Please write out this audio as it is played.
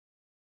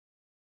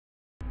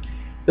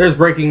There's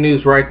breaking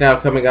news right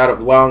now coming out of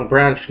Long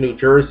Branch, New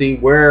Jersey,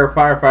 where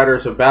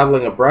firefighters are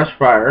battling a brush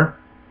fire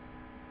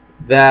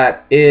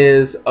that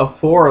is a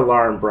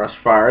 4-alarm brush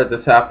fire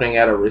that's happening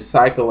at a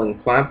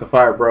recycling plant. The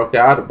fire broke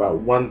out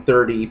about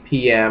 1:30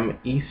 p.m.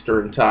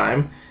 Eastern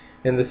Time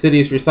in the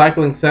city's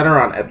recycling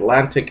center on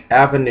Atlantic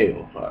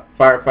Avenue.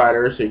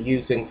 Firefighters are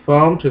using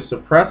foam to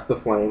suppress the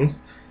flames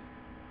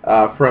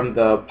from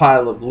the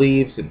pile of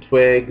leaves and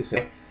twigs.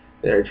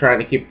 They're trying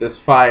to keep this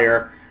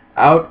fire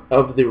out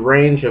of the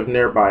range of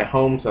nearby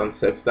homes on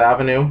 6th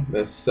Avenue.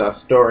 This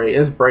story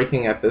is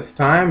breaking at this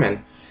time, and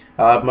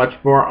much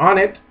more on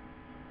it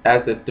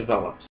as it develops.